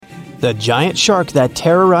the giant shark that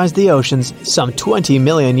terrorized the oceans some 20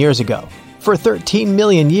 million years ago. For 13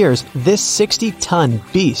 million years, this 60-ton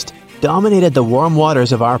beast dominated the warm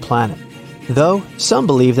waters of our planet. Though, some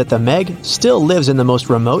believe that the Meg still lives in the most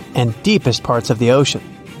remote and deepest parts of the ocean.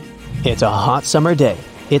 It's a hot summer day.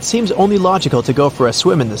 It seems only logical to go for a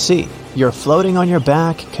swim in the sea. You're floating on your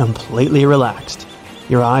back, completely relaxed.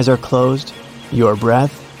 Your eyes are closed. Your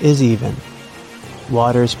breath is even.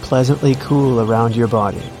 Water's pleasantly cool around your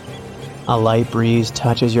body. A light breeze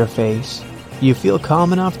touches your face. You feel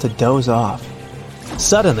calm enough to doze off.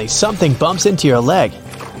 Suddenly, something bumps into your leg.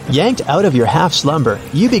 Yanked out of your half-slumber,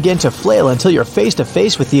 you begin to flail until you're face to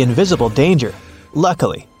face with the invisible danger.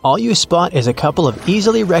 Luckily, all you spot is a couple of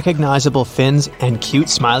easily recognizable fins and cute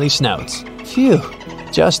smiley snouts. Phew,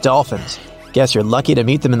 just dolphins. Guess you're lucky to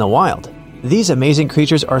meet them in the wild. These amazing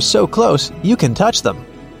creatures are so close, you can touch them.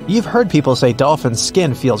 You've heard people say dolphins'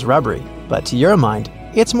 skin feels rubbery, but to your mind,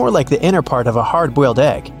 it's more like the inner part of a hard-boiled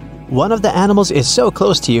egg. One of the animals is so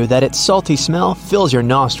close to you that its salty smell fills your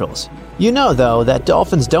nostrils. You know, though, that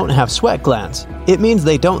dolphins don't have sweat glands. It means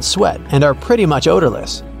they don't sweat and are pretty much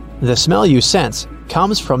odorless. The smell you sense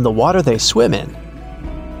comes from the water they swim in.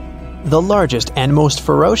 The largest and most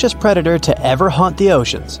ferocious predator to ever haunt the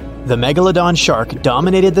oceans, the Megalodon shark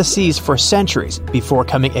dominated the seas for centuries before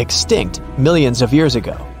coming extinct millions of years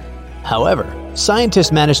ago. However,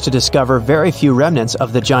 scientists managed to discover very few remnants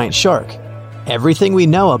of the giant shark. Everything we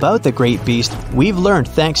know about the great beast we've learned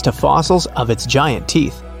thanks to fossils of its giant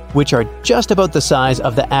teeth, which are just about the size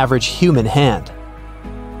of the average human hand.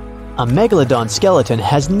 A megalodon skeleton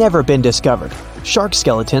has never been discovered. Shark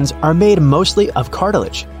skeletons are made mostly of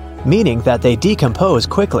cartilage, meaning that they decompose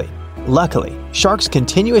quickly. Luckily, sharks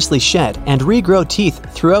continuously shed and regrow teeth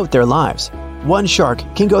throughout their lives. One shark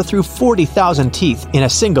can go through 40,000 teeth in a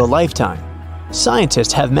single lifetime.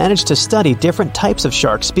 Scientists have managed to study different types of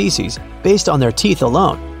shark species based on their teeth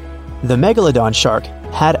alone. The megalodon shark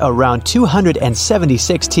had around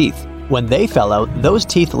 276 teeth. When they fell out, those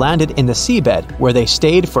teeth landed in the seabed where they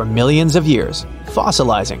stayed for millions of years,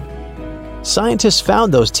 fossilizing. Scientists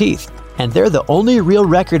found those teeth, and they're the only real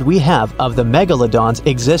record we have of the megalodon's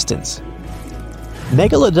existence.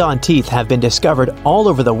 Megalodon teeth have been discovered all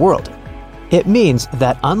over the world. It means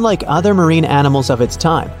that unlike other marine animals of its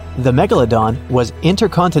time, the megalodon was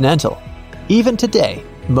intercontinental. Even today,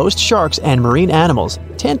 most sharks and marine animals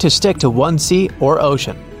tend to stick to one sea or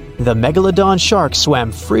ocean. The megalodon shark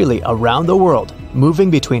swam freely around the world,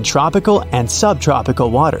 moving between tropical and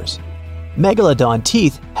subtropical waters. Megalodon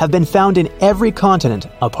teeth have been found in every continent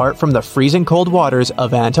apart from the freezing cold waters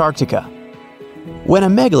of Antarctica. When a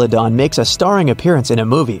megalodon makes a starring appearance in a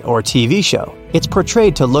movie or TV show, it's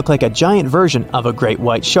portrayed to look like a giant version of a great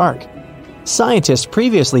white shark. Scientists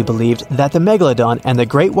previously believed that the megalodon and the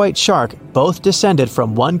great white shark both descended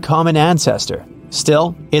from one common ancestor.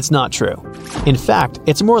 Still, it's not true. In fact,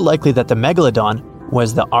 it's more likely that the megalodon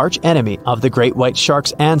was the arch-enemy of the great white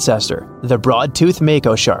shark's ancestor, the broad-toothed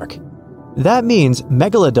mako shark. That means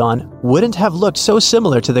Megalodon wouldn't have looked so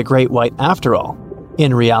similar to the great white after all.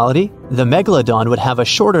 In reality, the Megalodon would have a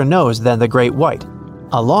shorter nose than the great white,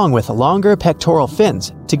 along with longer pectoral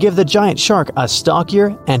fins to give the giant shark a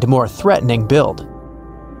stockier and more threatening build.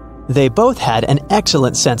 They both had an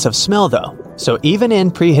excellent sense of smell though, so even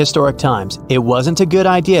in prehistoric times, it wasn't a good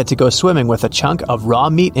idea to go swimming with a chunk of raw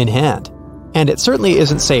meat in hand. And it certainly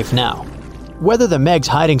isn't safe now. Whether the Meg's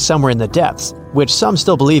hiding somewhere in the depths, which some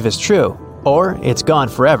still believe is true, or it's gone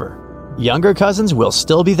forever, younger cousins will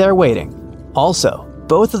still be there waiting. Also,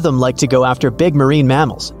 both of them like to go after big marine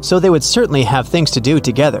mammals, so they would certainly have things to do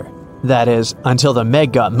together. That is, until the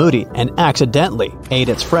Meg got moody and accidentally ate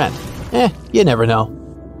its friend. You never know.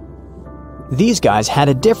 These guys had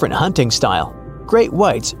a different hunting style. Great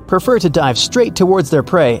whites prefer to dive straight towards their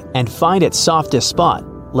prey and find its softest spot,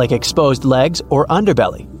 like exposed legs or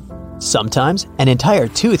underbelly. Sometimes, an entire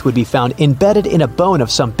tooth would be found embedded in a bone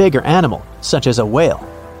of some bigger animal, such as a whale.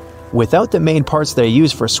 Without the main parts they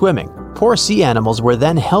use for swimming, poor sea animals were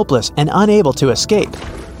then helpless and unable to escape.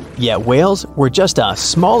 Yet whales were just a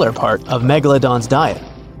smaller part of Megalodon's diet.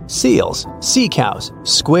 Seals, sea cows,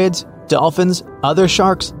 squids, dolphins, other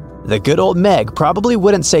sharks. The good old Meg probably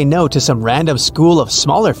wouldn't say no to some random school of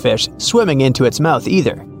smaller fish swimming into its mouth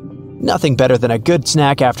either. Nothing better than a good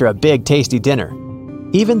snack after a big tasty dinner.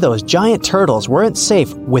 Even those giant turtles weren't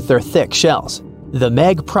safe with their thick shells. The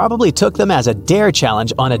Meg probably took them as a dare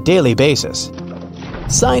challenge on a daily basis.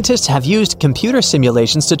 Scientists have used computer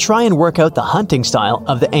simulations to try and work out the hunting style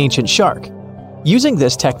of the ancient shark. Using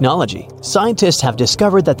this technology, scientists have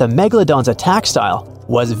discovered that the Megalodon's attack style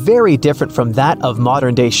was very different from that of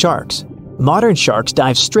modern-day sharks. Modern sharks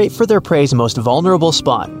dive straight for their prey's most vulnerable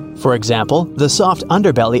spot, For example, the soft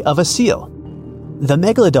underbelly of a seal. The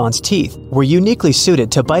megalodon's teeth were uniquely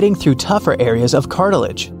suited to biting through tougher areas of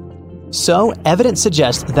cartilage. So, evidence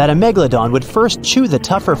suggests that a megalodon would first chew the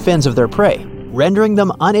tougher fins of their prey, rendering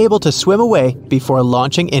them unable to swim away before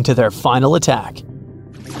launching into their final attack.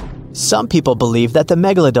 Some people believe that the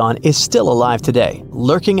megalodon is still alive today,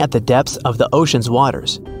 lurking at the depths of the ocean's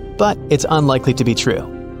waters. But it's unlikely to be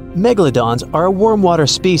true. Megalodons are a warm water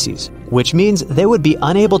species, which means they would be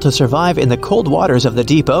unable to survive in the cold waters of the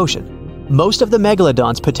deep ocean. Most of the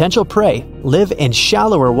megalodon's potential prey live in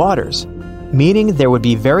shallower waters, meaning there would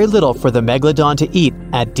be very little for the megalodon to eat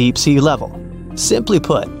at deep sea level. Simply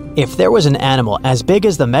put, if there was an animal as big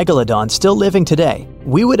as the megalodon still living today,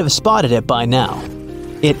 we would have spotted it by now.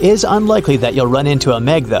 It is unlikely that you'll run into a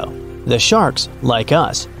meg though. The sharks, like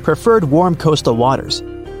us, preferred warm coastal waters.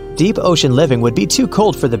 Deep ocean living would be too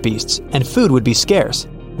cold for the beasts, and food would be scarce.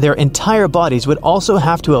 Their entire bodies would also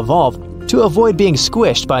have to evolve to avoid being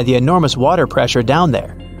squished by the enormous water pressure down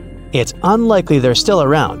there. It's unlikely they're still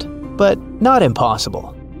around, but not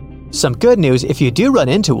impossible. Some good news if you do run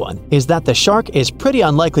into one is that the shark is pretty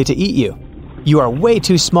unlikely to eat you. You are way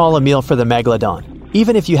too small a meal for the megalodon,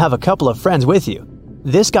 even if you have a couple of friends with you.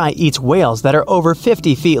 This guy eats whales that are over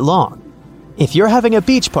 50 feet long. If you're having a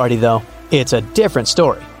beach party though, it's a different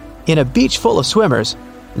story. In a beach full of swimmers,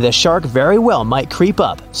 the shark very well might creep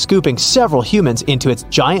up, scooping several humans into its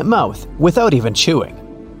giant mouth without even chewing.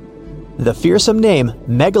 The fearsome name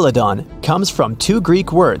Megalodon comes from two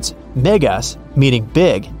Greek words, megas, meaning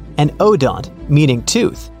big, and odont, meaning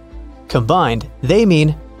tooth. Combined, they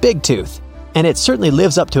mean big tooth, and it certainly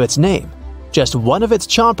lives up to its name. Just one of its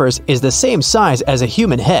chompers is the same size as a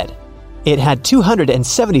human head. It had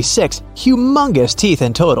 276 humongous teeth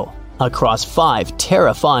in total, across 5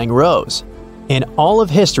 terrifying rows. In all of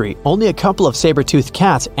history, only a couple of saber-toothed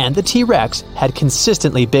cats and the T-Rex had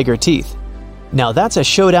consistently bigger teeth. Now that's a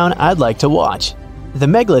showdown I'd like to watch. The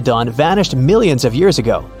megalodon vanished millions of years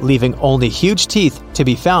ago, leaving only huge teeth to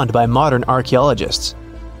be found by modern archaeologists.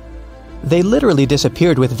 They literally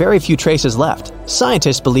disappeared with very few traces left.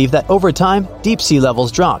 Scientists believe that over time, deep sea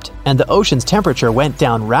levels dropped and the ocean's temperature went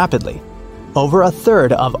down rapidly. Over a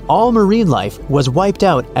third of all marine life was wiped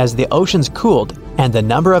out as the oceans cooled and the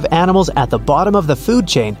number of animals at the bottom of the food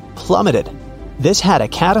chain plummeted. This had a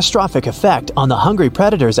catastrophic effect on the hungry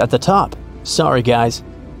predators at the top. Sorry guys.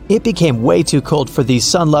 It became way too cold for these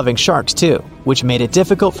sun-loving sharks too, which made it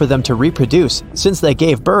difficult for them to reproduce since they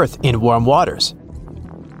gave birth in warm waters.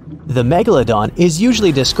 The megalodon is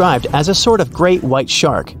usually described as a sort of great white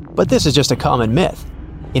shark, but this is just a common myth.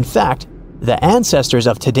 In fact, the ancestors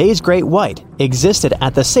of today's great white existed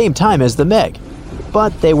at the same time as the meg,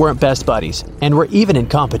 but they weren't best buddies and were even in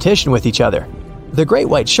competition with each other. The great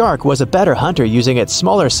white shark was a better hunter using its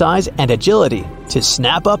smaller size and agility to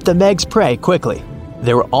snap up the meg's prey quickly.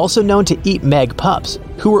 They were also known to eat meg pups,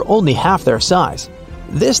 who were only half their size.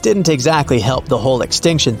 This didn't exactly help the whole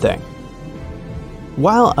extinction thing.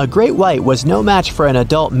 While a great white was no match for an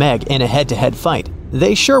adult meg in a head-to-head fight,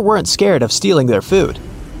 they sure weren't scared of stealing their food.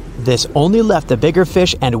 This only left the bigger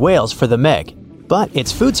fish and whales for the meg, but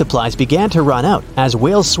its food supplies began to run out as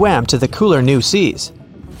whales swam to the cooler new seas.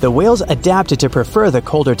 The whales adapted to prefer the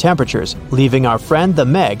colder temperatures, leaving our friend the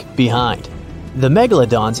meg behind. The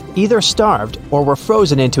megalodons either starved or were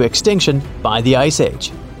frozen into extinction by the Ice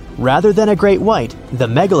Age. Rather than a great white, the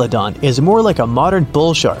megalodon is more like a modern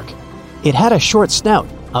bull shark. It had a short snout,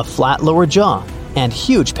 a flat lower jaw, and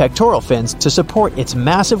huge pectoral fins to support its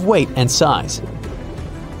massive weight and size.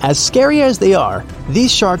 As scary as they are,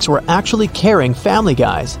 these sharks were actually caring family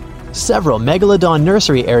guys. Several megalodon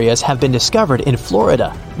nursery areas have been discovered in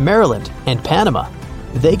Florida, Maryland, and Panama.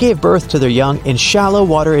 They gave birth to their young in shallow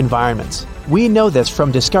water environments. We know this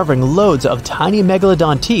from discovering loads of tiny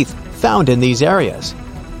megalodon teeth found in these areas.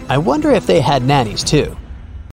 I wonder if they had nannies too.